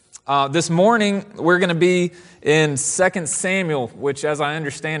This morning, we're going to be in 2 Samuel, which, as I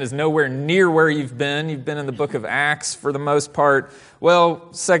understand, is nowhere near where you've been. You've been in the book of Acts for the most part. Well,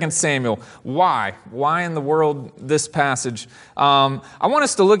 2 Samuel. Why? Why in the world this passage? I want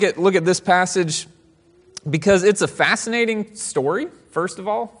us to look at this passage because it's a fascinating story, first of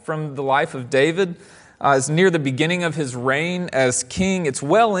all, from the life of David. It's near the beginning of his reign as king. It's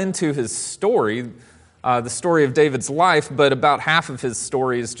well into his story, the story of David's life, but about half of his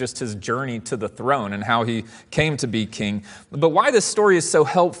story is just his journey to the throne and how he came to be king. But why this story is so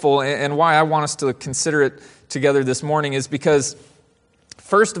helpful and why I want us to consider it together this morning is because,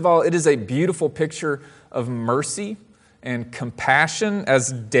 first of all, it is a beautiful picture of mercy and compassion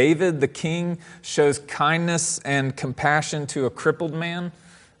as David, the king, shows kindness and compassion to a crippled man,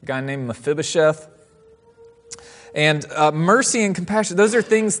 a guy named Mephibosheth. And mercy and compassion, those are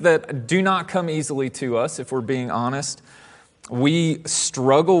things that do not come easily to us, if we're being honest. We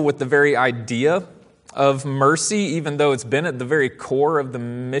struggle with the very idea of mercy, even though it's been at the very core of the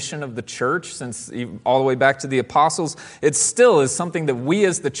mission of the church since all the way back to the apostles. It still is something that we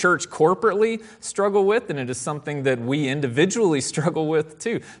as the church corporately struggle with, and it is something that we individually struggle with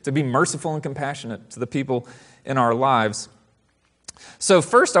too, to be merciful and compassionate to the people in our lives. So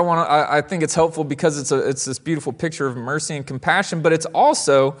first, I think it's helpful because it's this beautiful picture of mercy and compassion, but it's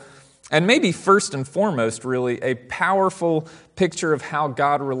also, and maybe first and foremost, really, a powerful picture of how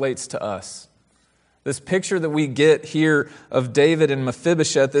God relates to us. This picture that we get here of David and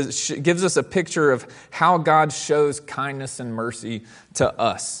Mephibosheth gives us a picture of how God shows kindness and mercy to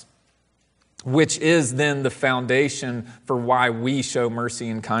us, which is then the foundation for why we show mercy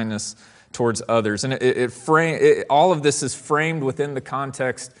and kindness towards others. And all of this is framed within the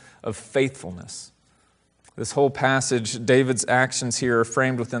context of faithfulness. This whole passage, David's actions here are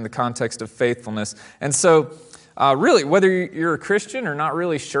framed within the context of faithfulness. And so, really, whether you're a Christian or not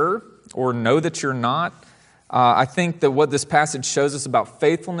really sure, or know that you're not, I think that what this passage shows us about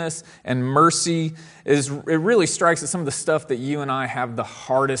faithfulness and mercy is it really strikes at some of the stuff that you and I have the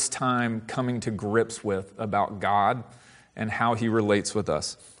hardest time coming to grips with about God and how He relates with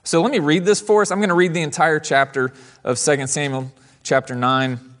us. So let me read this for us. I'm going to read the entire chapter of 2 Samuel, chapter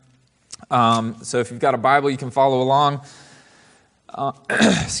 9. So if you've got a Bible, you can follow along.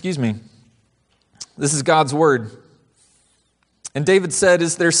 Excuse me. This is God's word. And David said,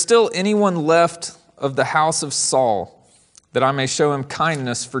 "Is there still anyone left of the house of Saul, that I may show him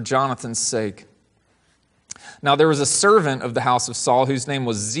kindness for Jonathan's sake?" Now there was a servant of the house of Saul whose name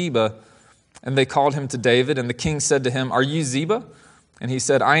was Ziba, and they called him to David. And the king said to him, "Are you Ziba?" And he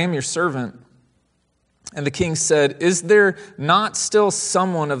said, "I am your servant." And the king said, "Is there not still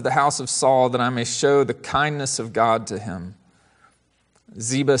someone of the house of Saul that I may show the kindness of God to him?"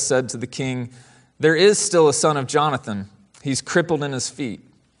 Ziba said to the king, "There is still a son of Jonathan. He's crippled in his feet."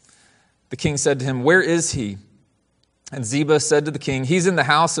 The king said to him, "Where is he?" And Ziba said to the king, "He's in the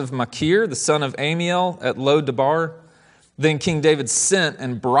house of Machir, the son of Amiel, at Lo-debar." Then King David sent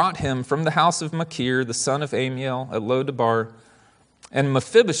and brought him from the house of Machir, the son of Amiel, at Lo-debar. And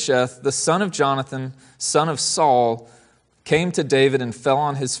Mephibosheth, the son of Jonathan, son of Saul, came to David and fell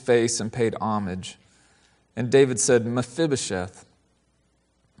on his face and paid homage. And David said, "Mephibosheth."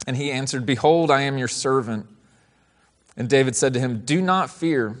 And he answered, "Behold, I am your servant." And David said to him, "Do not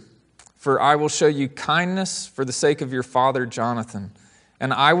fear, for I will show you kindness for the sake of your father Jonathan.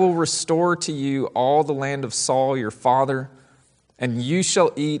 And I will restore to you all the land of Saul your father, and you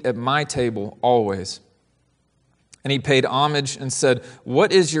shall eat at my table always." And he paid homage and said,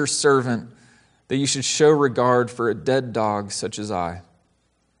 "What is your servant that you should show regard for a dead dog such as I?"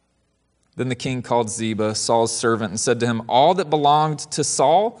 Then the king called Ziba, Saul's servant, and said to him, "All that belonged to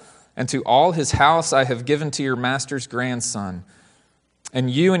Saul and to all his house I have given to your master's grandson. And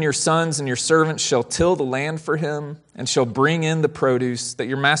you and your sons and your servants shall till the land for him and shall bring in the produce, that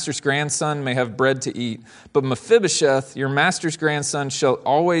your master's grandson may have bread to eat. But Mephibosheth, your master's grandson, shall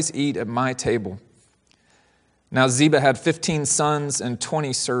always eat at my table." Now Ziba had 15 sons and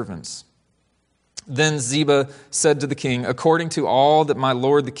 20 servants. Then Ziba said to the king, "According to all that my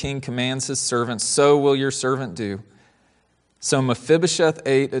lord the king commands his servants, so will your servant do." So Mephibosheth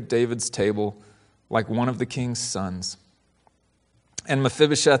ate at David's table like one of the king's sons. And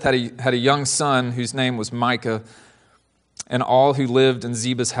Mephibosheth had a young son whose name was Micah, and all who lived in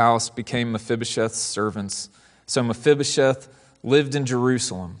Ziba's house became Mephibosheth's servants. So Mephibosheth lived in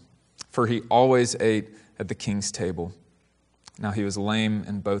Jerusalem, for he always ate at the king's table. Now he was lame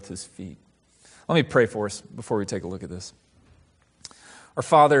in both his feet. Let me pray for us before we take a look at this. Our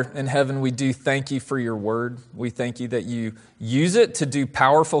Father in heaven, we do thank you for your word. We thank you that you use it to do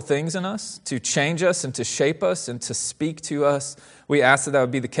powerful things in us, to change us and to shape us and to speak to us. We ask that would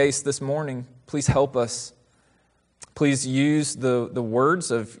be the case this morning. Please help us. Please use the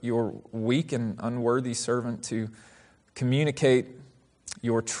words of your weak and unworthy servant to communicate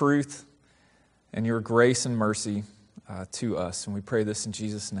your truth and your grace and mercy to us. And we pray this in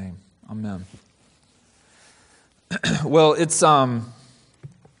Jesus' name. Amen. Well, it's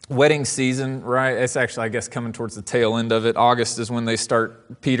wedding season, right? It's actually, I guess, coming towards the tail end of it. August is when they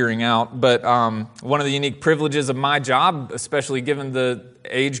start petering out. But one of the unique privileges of my job, especially given the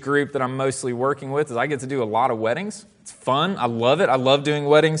age group that I'm mostly working with, is I get to do a lot of weddings. It's fun. I love it. I love doing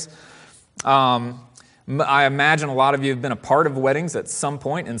weddings. I imagine a lot of you have been a part of weddings at some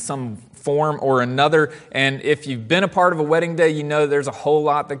point in some form or another. And if you've been a part of a wedding day, you know there's a whole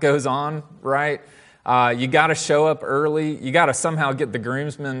lot that goes on, right? You got to show up early. You got to somehow get the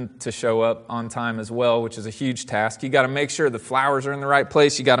groomsmen to show up on time as well, which is a huge task. You got to make sure the flowers are in the right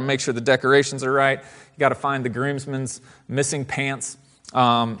place. You got to make sure the decorations are right. You got to find the groomsmen's missing pants,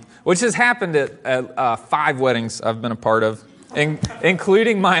 which has happened at 5 weddings I've been a part of,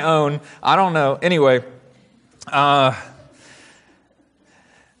 including my own. I don't know. Anyway,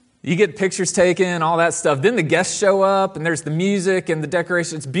 you get pictures taken, all that stuff. Then the guests show up, and there's the music and the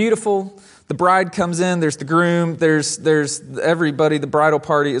decoration. It's beautiful. The bride comes in, there's the groom, there's everybody, the bridal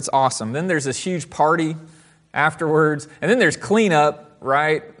party. It's awesome. Then there's this huge party afterwards, and then there's cleanup,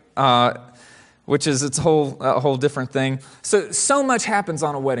 right? Which is a whole different thing. So much happens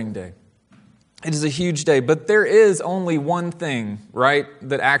on a wedding day. It is a huge day, but there is only one thing, right,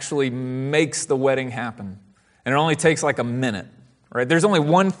 that actually makes the wedding happen. And it only takes like a minute. Right? There's only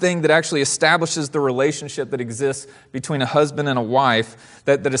one thing that actually establishes the relationship that exists between a husband and a wife,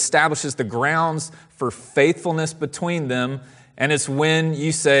 that establishes the grounds for faithfulness between them. And it's when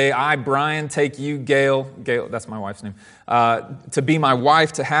you say, I, Brian, take you, Gail, that's my wife's name, to be my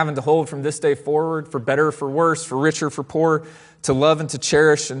wife, to have and to hold from this day forward, for better or for worse, for richer or for poor, to love and to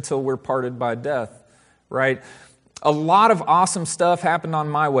cherish until we're parted by death. Right? A lot of awesome stuff happened on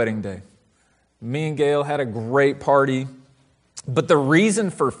my wedding day. Me and Gail had a great party. But the reason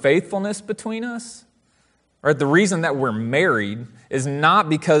for faithfulness between us, right, the reason that we're married is not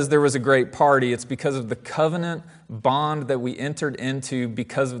because there was a great party. It's because of the covenant bond that we entered into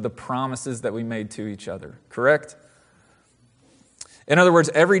because of the promises that we made to each other. Correct? In other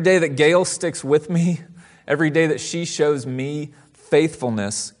words, every day that Gail sticks with me, every day that she shows me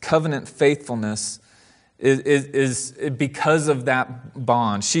faithfulness, covenant faithfulness, is because of that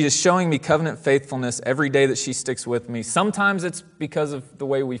bond. She is showing me covenant faithfulness every day that she sticks with me. Sometimes it's because of the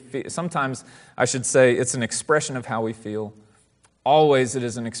way we feel. Sometimes, I should say, it's an expression of how we feel. Always it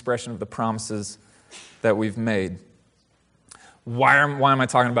is an expression of the promises that we've made. Why am I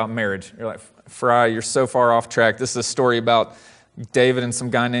talking about marriage? You're like, Fry, you're so far off track. This is a story about David and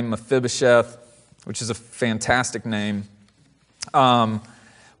some guy named Mephibosheth, which is a fantastic name.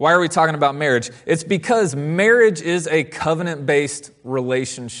 Why are we talking about marriage? It's because marriage is a covenant-based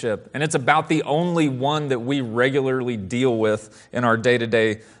relationship, and it's about the only one that we regularly deal with in our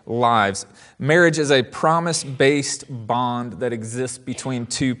day-to-day lives. Marriage is a promise-based bond that exists between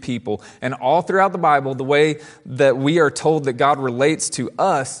two people. And all throughout the Bible, the way that we are told that God relates to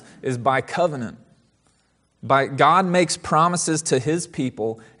us is by covenant. God makes promises to His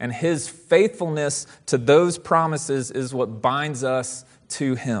people, and His faithfulness to those promises is what binds us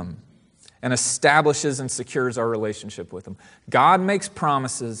to Him and establishes and secures our relationship with Him. God makes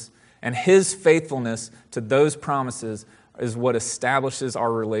promises, and His faithfulness to those promises is what establishes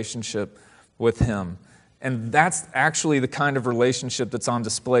our relationship with Him. And that's actually the kind of relationship that's on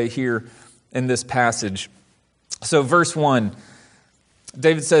display here in this passage. So verse 1,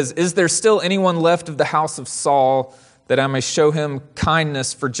 David says, "Is there still anyone left of the house of Saul that I may show him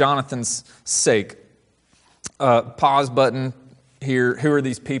kindness for Jonathan's sake?" Pause button here. Who are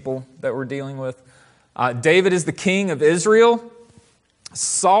these people that we're dealing with? David is the king of Israel.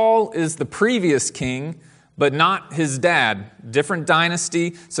 Saul is the previous king, but not his dad. Different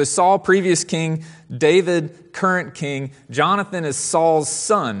dynasty. So Saul, previous king. David, current king. Jonathan is Saul's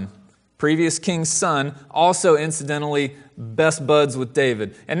son, previous king's son. Also, incidentally, best buds with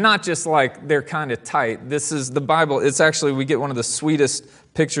David. And not just like they're kind of tight. This is the Bible. It's actually, we get one of the sweetest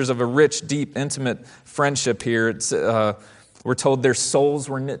pictures of a rich, deep, intimate friendship here. It's we're told their souls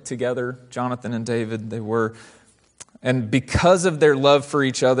were knit together, Jonathan and David, they were. And because of their love for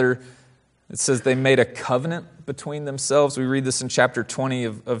each other, it says they made a covenant between themselves. We read this in chapter 20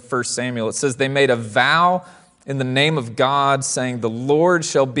 of 1 Samuel. It says they made a vow in the name of God, saying, "The Lord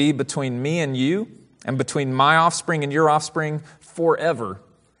shall be between me and you, and between my offspring and your offspring forever.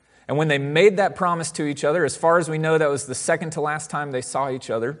 And when they made that promise to each other, as far as we know, that was the second to last time they saw each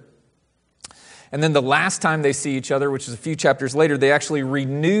other. And then the last time they see each other, which is a few chapters later, they actually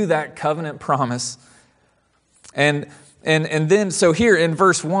renew that covenant promise. And then, so here in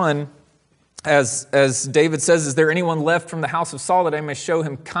verse 1, as David says, is there anyone left from the house of Saul that I may show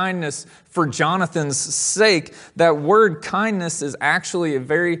him kindness for Jonathan's sake? That word kindness is actually a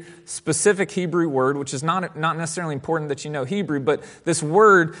very specific Hebrew word, which is not necessarily important that you know Hebrew, but this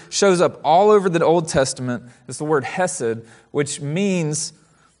word shows up all over the Old Testament. It's the word hesed, which means,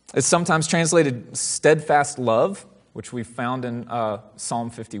 it's sometimes translated steadfast love, which we found in Psalm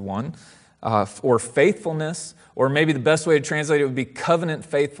 51, or faithfulness, or maybe the best way to translate it would be covenant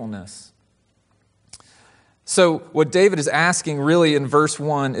faithfulness. So what David is asking really in verse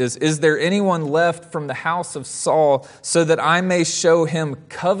 1 is there anyone left from the house of Saul so that I may show him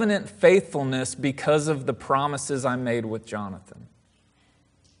covenant faithfulness because of the promises I made with Jonathan?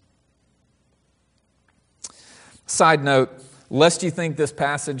 Side note, lest you think this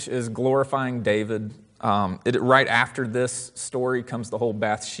passage is glorifying David, right after this story comes the whole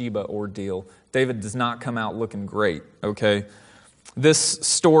Bathsheba ordeal. David does not come out looking great, okay? This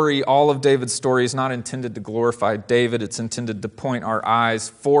story, all of David's story, is not intended to glorify David. It's intended to point our eyes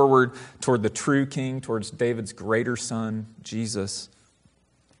forward toward the true king, towards David's greater son, Jesus.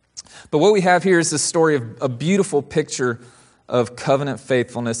 But what we have here is this story of a beautiful picture of covenant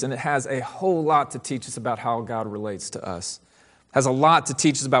faithfulness, and it has a whole lot to teach us about how God relates to us. It has a lot to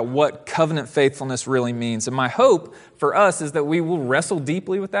teach us about what covenant faithfulness really means. And my hope for us is that we will wrestle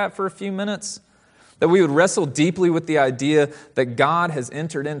deeply with that for a few minutes. That we would wrestle deeply with the idea that God has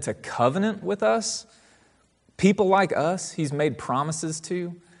entered into covenant with us, people like us He's made promises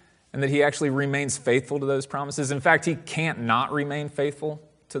to, and that He actually remains faithful to those promises. In fact, He can't not remain faithful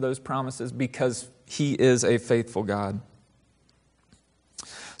to those promises because He is a faithful God.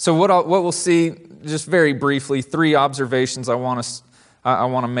 So what we'll see, just very briefly, 3 observations I want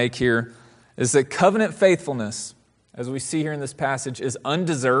to make here, is that covenant faithfulness, as we see here in this passage, is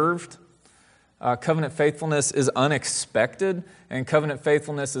undeserved. Covenant faithfulness is unexpected, and covenant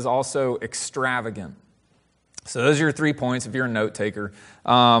faithfulness is also extravagant. So those are your 3 points if you're a note taker.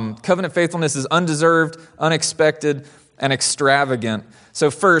 Covenant faithfulness is undeserved, unexpected, and extravagant.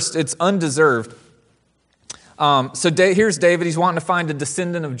 So first, it's undeserved. Here's David. He's wanting to find a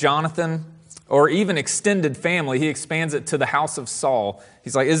descendant of Jonathan, or even extended family. He expands it to the house of Saul.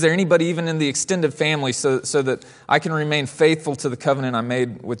 He's like, is there anybody even in the extended family so that I can remain faithful to the covenant I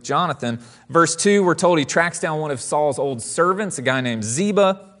made with Jonathan? Verse 2, we're told he tracks down one of Saul's old servants, a guy named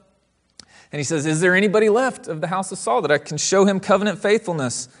Ziba. And he says, is there anybody left of the house of Saul that I can show him covenant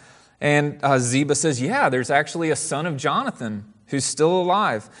faithfulness? And Ziba says, yeah, there's actually a son of Jonathan who's still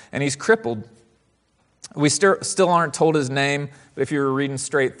alive, and he's crippled. We still aren't told his name, but if you were reading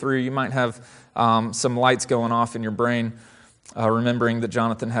straight through, you might have some lights going off in your brain, remembering that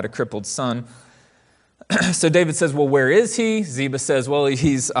Jonathan had a crippled son. So David says, well, where is he? Ziba says, well,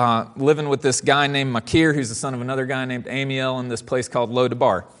 he's living with this guy named Machir, who's the son of another guy named Amiel in this place called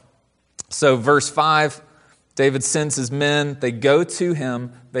Lo-Debar. So verse 5, David sends his men. They go to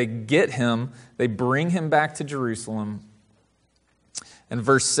him. They get him. They bring him back to Jerusalem. And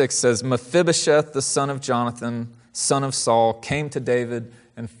verse 6 says, Mephibosheth, the son of Jonathan, son of Saul, came to David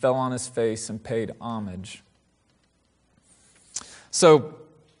and fell on his face and paid homage. So,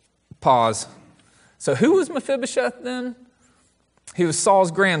 pause. So who was Mephibosheth then? He was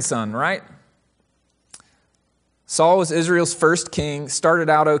Saul's grandson, right? Saul was Israel's first king, started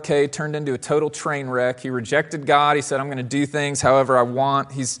out okay, turned into a total train wreck. He rejected God. He said, I'm going to do things however I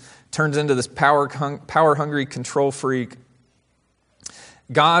want. He's turns into this power-hungry control freak.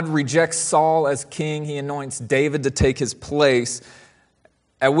 God rejects Saul as king. He anoints David to take his place,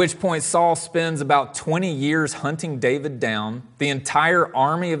 at which point Saul spends about 20 years hunting David down. The entire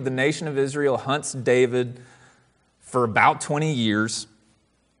army of the nation of Israel hunts David for about 20 years.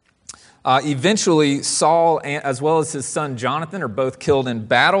 Eventually, Saul, as well as his son Jonathan, are both killed in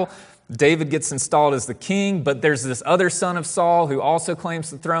battle. David gets installed as the king, but there's this other son of Saul who also claims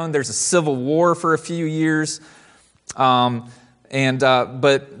the throne. There's a civil war for a few years. But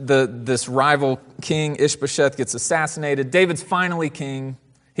this rival king, Ishbosheth, gets assassinated. David's finally king.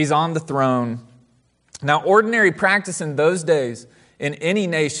 He's on the throne. Now, ordinary practice in those days in any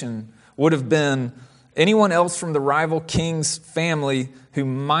nation would have been anyone else from the rival king's family who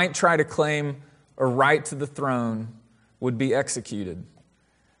might try to claim a right to the throne would be executed.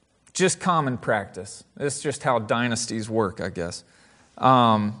 Just common practice. It's just how dynasties work, I guess.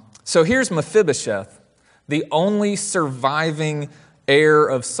 So here's Mephibosheth, the only surviving heir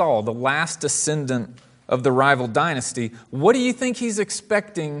of Saul, the last descendant of the rival dynasty. What do you think he's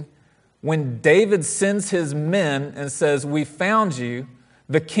expecting when David sends his men and says, "We found you,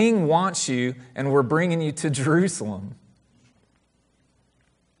 the king wants you, and we're bringing you to Jerusalem"?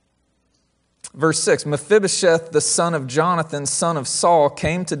 Verse 6, Mephibosheth, the son of Jonathan, son of Saul,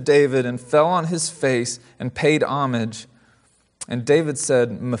 came to David and fell on his face and paid homage. And David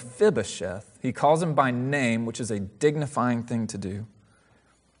said, "Mephibosheth." He calls him by name, which is a dignifying thing to do.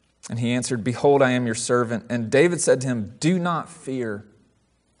 And he answered, "Behold, I am your servant." And David said to him, "Do not fear,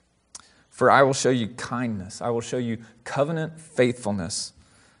 for I will show you kindness. I will show you covenant faithfulness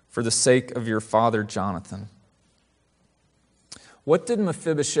for the sake of your father Jonathan." What did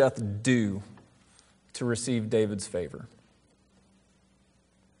Mephibosheth do to receive David's favor?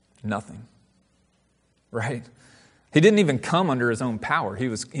 Nothing. Right? He didn't even come under his own power.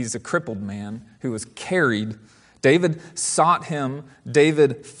 He's a crippled man who was carried. David sought him.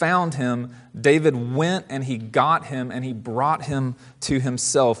 David found him. David went and he got him and he brought him to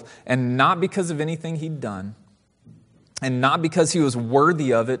himself. And not because of anything he'd done, and not because he was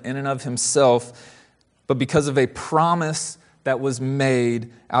worthy of it in and of himself, but because of a promise that was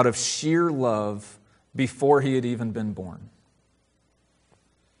made out of sheer love before he had even been born.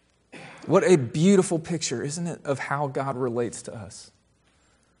 What a beautiful picture, isn't it, of how God relates to us?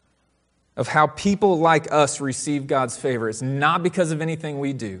 Of how people like us receive God's favor. It's not because of anything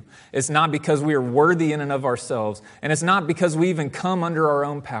we do. It's not because we are worthy in and of ourselves. And it's not because we even come under our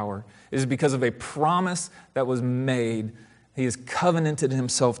own power. It is because of a promise that was made. He has covenanted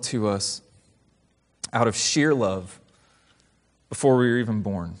himself to us out of sheer love before we were even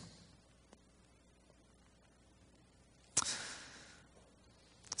born.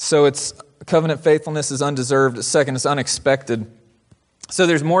 So it's covenant faithfulness is undeserved. Second, it's unexpected. So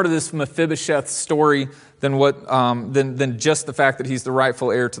there's more to this Mephibosheth story than just the fact that he's the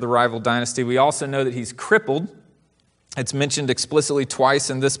rightful heir to the rival dynasty. We also know that he's crippled. It's mentioned explicitly twice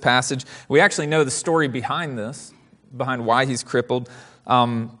in this passage. We actually know the story behind this, behind why he's crippled.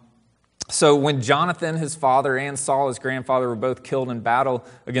 So when Jonathan, his father, and Saul, his grandfather, were both killed in battle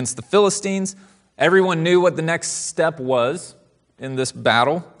against the Philistines, everyone knew what the next step was in this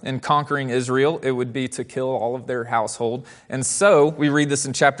battle, in conquering Israel. It would be to kill all of their household. And so, we read this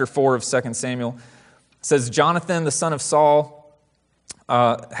in chapter 4 of 2 Samuel. It says, Jonathan, the son of Saul,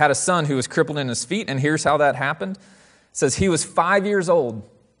 had a son who was crippled in his feet. And here's how that happened. It says, he was 5 years old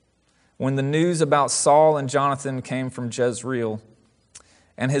when the news about Saul and Jonathan came from Jezreel.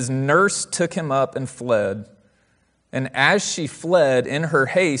 And his nurse took him up and fled. And as she fled, in her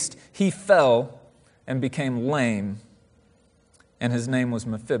haste, he fell and became lame. And his name was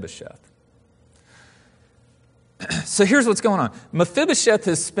Mephibosheth. So here's what's going on. Mephibosheth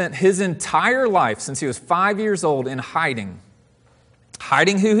has spent his entire life, since he was 5 years old, in hiding.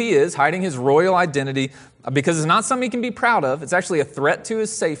 Hiding who he is, hiding his royal identity, because it's not something he can be proud of. It's actually a threat to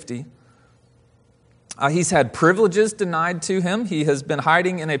his safety. He's had privileges denied to him. He has been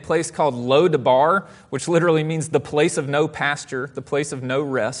hiding in a place called Lo Debar, which literally means the place of no pasture, the place of no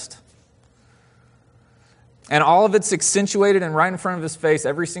rest. And all of it's accentuated and right in front of his face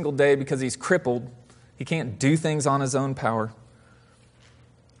every single day because he's crippled. He can't do things on his own power.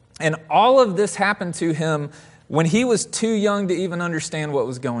 And all of this happened to him when he was too young to even understand what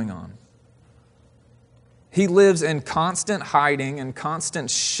was going on. He lives in constant hiding and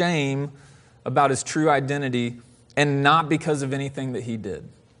constant shame about his true identity, and not because of anything that he did.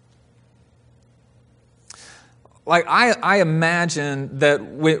 Like, I imagine that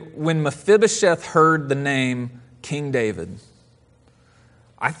when Mephibosheth heard the name King David,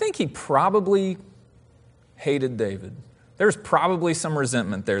 I think he probably hated David. There's probably some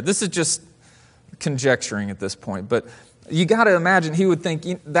resentment there. This is just conjecturing at this point, but you got to imagine he would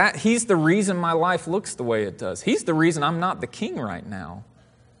think that he's the reason my life looks the way it does. He's the reason I'm not the king right now.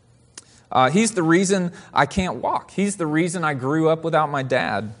 He's the reason I can't walk. He's the reason I grew up without my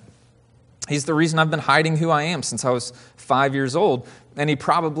dad. He's the reason I've been hiding who I am since I was 5 years old. And he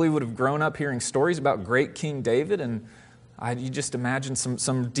probably would have grown up hearing stories about great King David, and you just imagine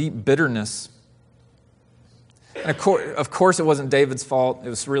some deep bitterness. And of course, it wasn't David's fault. It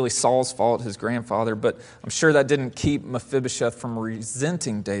was really Saul's fault, his grandfather. But I'm sure that didn't keep Mephibosheth from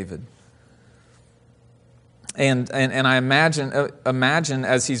resenting David. And I imagine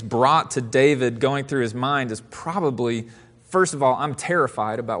as he's brought to David, going through his mind is probably, first of all, I'm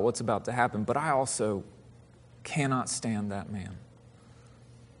terrified about what's about to happen, but I also cannot stand that man.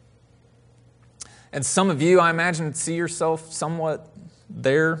 And some of you, I imagine, see yourself somewhat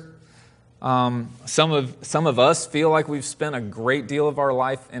there. Some of us feel like we've spent a great deal of our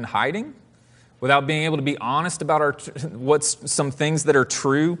life in hiding. without being able to be honest about what's some things that are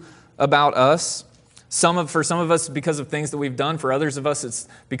true about us. For some of us, because of things that we've done. For others of us, it's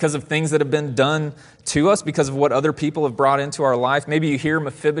because of things that have been done to us, because of what other people have brought into our life. Maybe you hear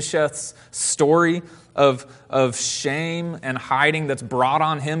Mephibosheth's story of shame and hiding that's brought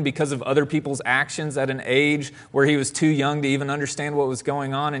on him because of other people's actions at an age where he was too young to even understand what was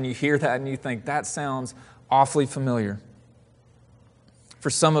going on. And you hear that and you think, that sounds awfully familiar. For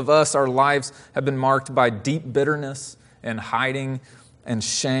some of us, our lives have been marked by deep bitterness and hiding and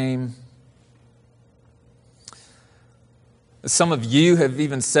shame. Some of you have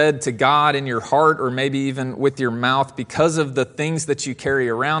even said to God in your heart, or maybe even with your mouth, because of the things that you carry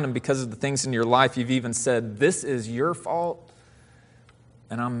around and because of the things in your life, you've even said, this is your fault,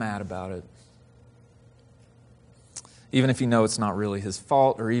 and I'm mad about it. Even if you know it's not really His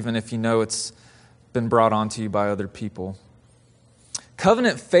fault, or even if you know it's been brought onto you by other people.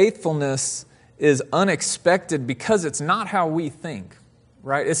 Covenant faithfulness is unexpected because it's not how we think.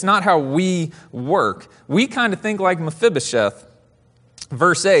 Right? It's not how we work. We kind of think like Mephibosheth.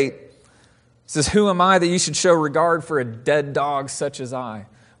 Verse 8 says, who am I that you should show regard for a dead dog such as I?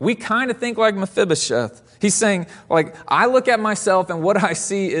 We kind of think like Mephibosheth. He's saying, like, I look at myself and what I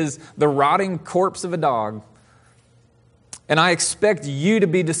see is the rotting corpse of a dog, and I expect you to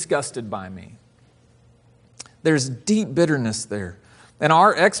be disgusted by me. There's deep bitterness there. And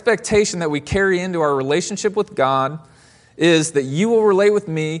our expectation that we carry into our relationship with God is that you will relate with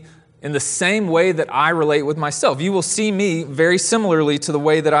me in the same way that I relate with myself. You will see me very similarly to the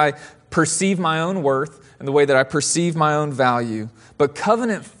way that I perceive my own worth and the way that I perceive my own value. But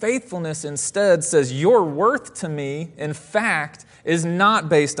covenant faithfulness instead says your worth to me, in fact, is not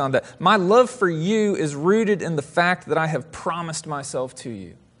based on that. My love for you is rooted in the fact that I have promised myself to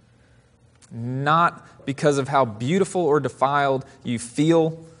you. Not because of how beautiful or defiled you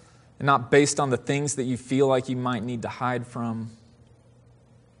feel, and not based on the things that you feel like you might need to hide from.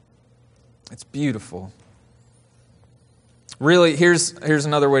 It's beautiful. Really, here's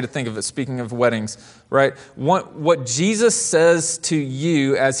another way to think of it, speaking of weddings, right? What Jesus says to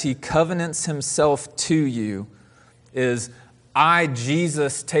you as He covenants Himself to you is, I,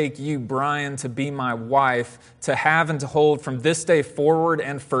 Jesus, take you, Brian, to be my wife, to have and to hold from this day forward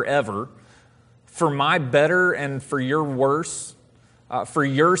and forever, for my better and for your worse, for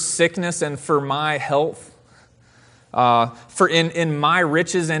your sickness and for my health, for in my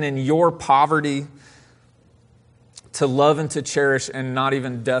riches and in your poverty, to love and to cherish, and not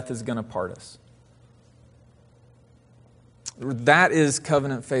even death is going to part us. That is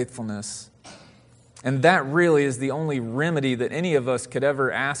covenant faithfulness. And that really is the only remedy that any of us could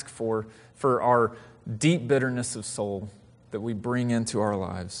ever ask for our deep bitterness of soul that we bring into our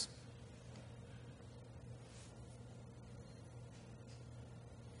lives.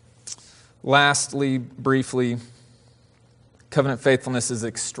 Lastly, briefly, covenant faithfulness is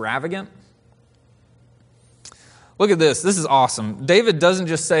extravagant. Look at this. This is awesome. David doesn't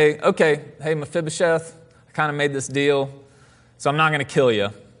just say, okay, hey, Mephibosheth, I kind of made this deal, so I'm not going to kill you.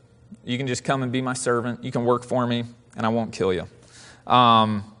 You can just come and be my servant. You can work for me, and I won't kill you.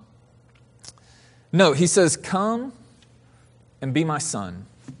 No, he says, come and be my son.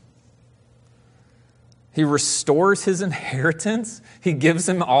 He restores his inheritance. He gives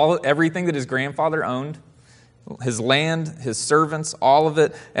him everything that his grandfather owned, his land, his servants, all of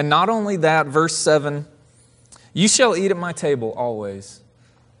it. And not only that, verse 7, you shall eat at my table always.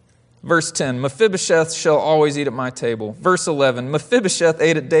 Verse 10, Mephibosheth shall always eat at my table. Verse 11, Mephibosheth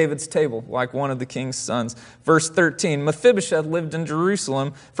ate at David's table like one of the king's sons. Verse 13, Mephibosheth lived in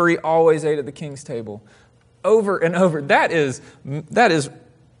Jerusalem, for he always ate at the king's table. Over and over. That is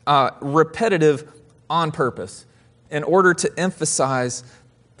repetitive on purpose, in order to emphasize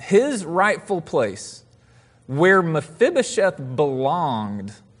his rightful place. Where Mephibosheth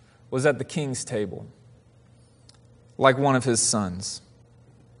belonged was at the king's table, like one of his sons,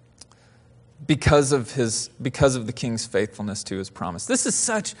 because of the king's faithfulness to his promise. This is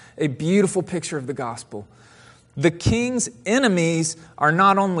such a beautiful picture of the gospel. The king's enemies are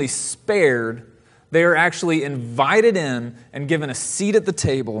not only spared, they are actually invited in and given a seat at the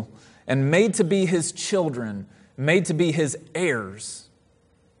table and made to be his children, made to be his heirs.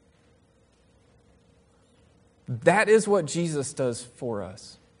 That is what Jesus does for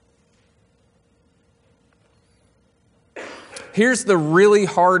us. Here's the really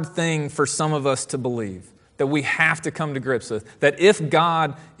hard thing for some of us to believe, that we have to come to grips with, that if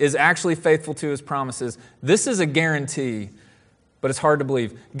God is actually faithful to His promises, this is a guarantee, but it's hard to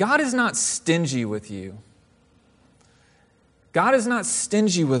believe. God is not stingy with you. God is not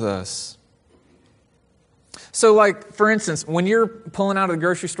stingy with us. So like, for instance, when you're pulling out of the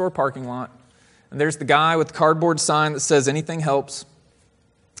grocery store parking lot and there's the guy with the cardboard sign that says anything helps.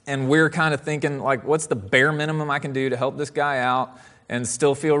 And we're kind of thinking, like, what's the bare minimum I can do to help this guy out and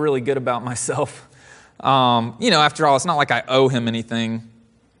still feel really good about myself? After all, it's not like I owe him anything.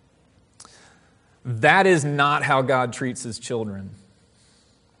 That is not how God treats his children.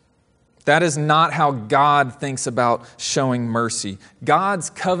 That is not how God thinks about showing mercy. God's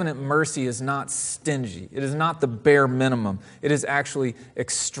covenant mercy is not stingy. It is not the bare minimum. It is actually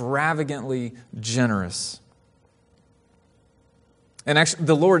extravagantly generous. And actually,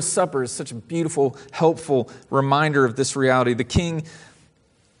 the Lord's Supper is such a beautiful, helpful reminder of this reality. The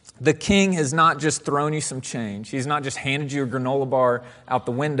king has not just thrown you some change. He's not just handed you a granola bar out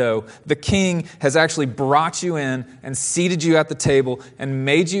the window. The king has actually brought you in and seated you at the table and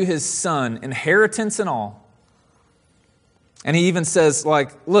made you his son, inheritance and all. And he even says,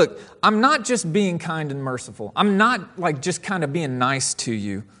 look, I'm not just being kind and merciful. I'm not just kind of being nice to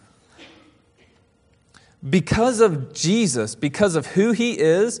you. Because of Jesus, because of who he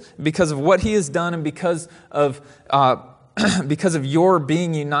is, because of what he has done, and because of your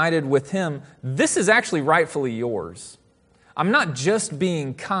being united with him, this is actually rightfully yours. I'm not just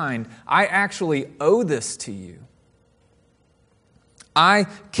being kind. I actually owe this to you. I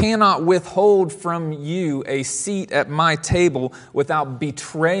cannot withhold from you a seat at my table without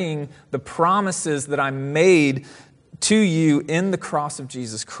betraying the promises that I made to you in the cross of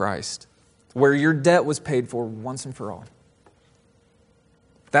Jesus Christ, where your debt was paid for once and for all.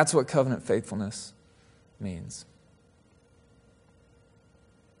 That's what covenant faithfulness means.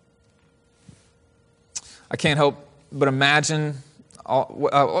 I can't help but imagine,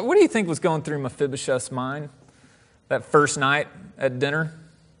 what do you think was going through Mephibosheth's mind that first night at dinner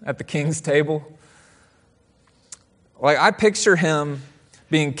at the king's table? I picture him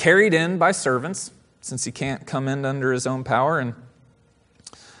being carried in by servants, since he can't come in under his own power. And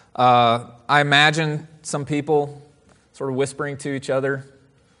I imagine some people sort of whispering to each other,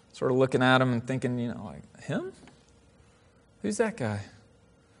 sort of looking at him and thinking, him? Who's that guy?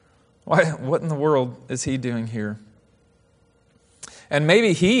 What in the world is he doing here? And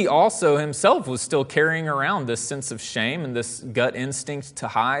maybe he also himself was still carrying around this sense of shame and this gut instinct to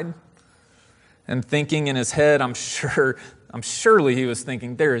hide. And thinking in his head, surely he was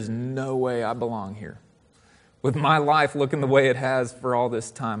thinking, there is no way I belong here. With my life looking the way it has for all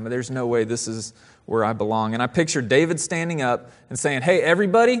this time, there's no way this is where I belong. And I picture David standing up and saying, hey,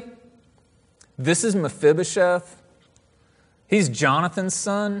 everybody, this is Mephibosheth. He's Jonathan's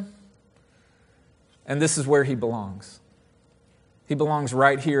son. And this is where he belongs. He belongs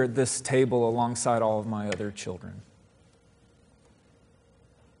right here at this table alongside all of my other children.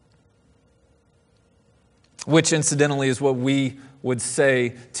 Which, incidentally, is what we would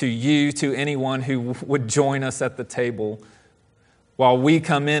say to you, to anyone who would join us at the table. While we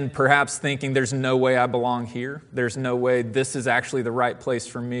come in perhaps thinking there's no way I belong here, there's no way this is actually the right place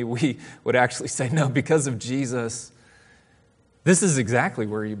for me, we would actually say, no, because of Jesus, this is exactly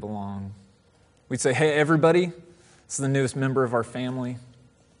where you belong. We'd say, hey, everybody, this is the newest member of our family.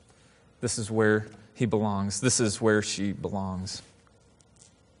 This is where he belongs. This is where she belongs.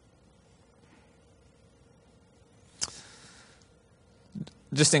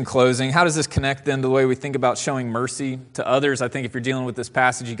 Just in closing, how does this connect then to the way we think about showing mercy to others? I think if you're dealing with this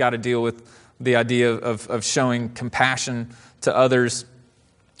passage, you got to deal with the idea of showing compassion to others.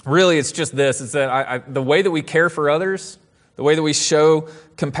 Really, it's just this. It's that the way that we care for others, the way that we show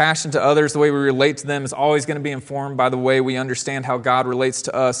compassion to others, the way we relate to them is always going to be informed by the way we understand how God relates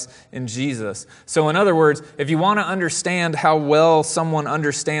to us in Jesus. So in other words, if you want to understand how well someone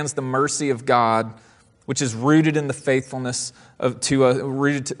understands the mercy of God, which is rooted in the faithfulness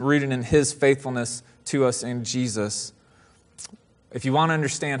rooted in his faithfulness to us in Jesus. If you want to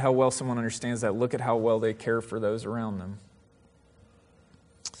understand how well someone understands that, look at how well they care for those around them.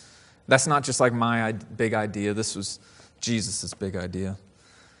 That's not just like my big idea. This was Jesus' big idea.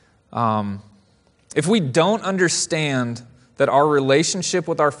 If we don't understand that our relationship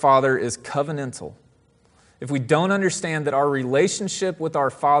with our Father is covenantal, if we don't understand that our relationship with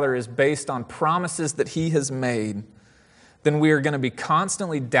our Father is based on promises that he has made, then we are going to be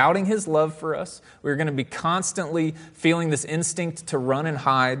constantly doubting his love for us. We're going to be constantly feeling this instinct to run and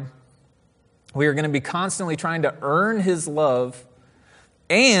hide. We are going to be constantly trying to earn his love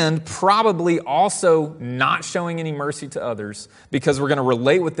and probably also not showing any mercy to others because we're going to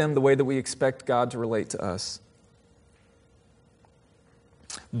relate with them the way that we expect God to relate to us.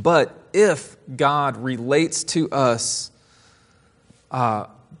 But if God relates to us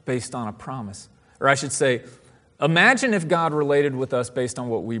based on a promise, or I should say, imagine if God related with us based on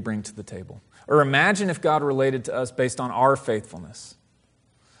what we bring to the table. Or imagine if God related to us based on our faithfulness.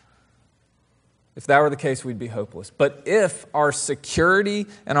 If that were the case, we'd be hopeless. But if our security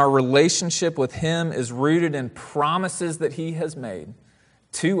and our relationship with Him is rooted in promises that He has made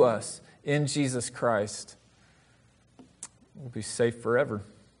to us in Jesus Christ, we'll be safe forever.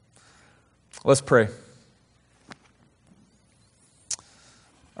 Let's pray.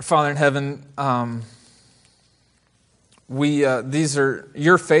 Our Father in heaven,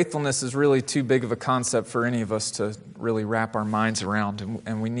 your faithfulness is really too big of a concept for any of us to really wrap our minds around,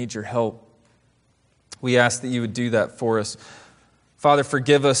 and we need your help. We ask that you would do that for us. Father,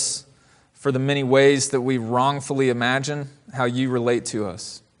 forgive us for the many ways that we wrongfully imagine how you relate to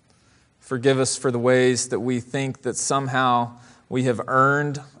us. Forgive us for the ways that we think that somehow we have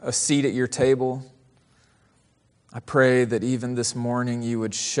earned a seat at your table. I pray that even this morning you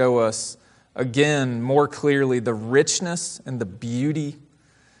would show us again more clearly the richness and the beauty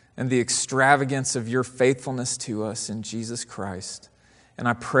and the extravagance of your faithfulness to us in Jesus Christ. And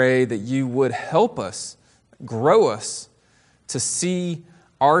I pray that you would help us, grow us to see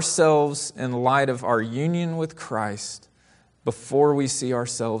ourselves in light of our union with Christ before we see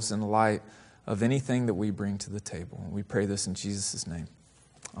ourselves in light of anything that we bring to the table. We pray this in Jesus' name.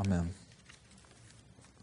 Amen.